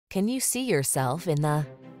Can you see yourself in the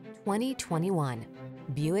 2021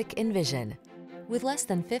 Buick Envision? With less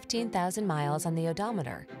than 15,000 miles on the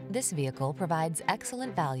odometer, this vehicle provides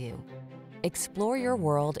excellent value. Explore your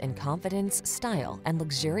world in confidence, style, and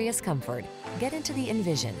luxurious comfort. Get into the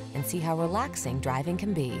Envision and see how relaxing driving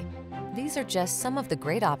can be. These are just some of the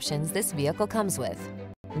great options this vehicle comes with: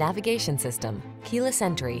 navigation system, keyless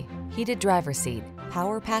entry, heated driver's seat,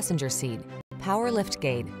 power passenger seat, power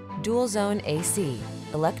liftgate, dual zone AC,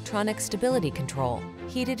 electronic stability control,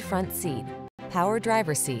 heated front seat, power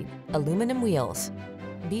driver's seat, aluminum wheels.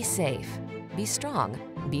 Be safe, be strong,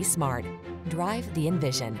 be smart. Drive the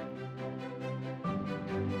Envision.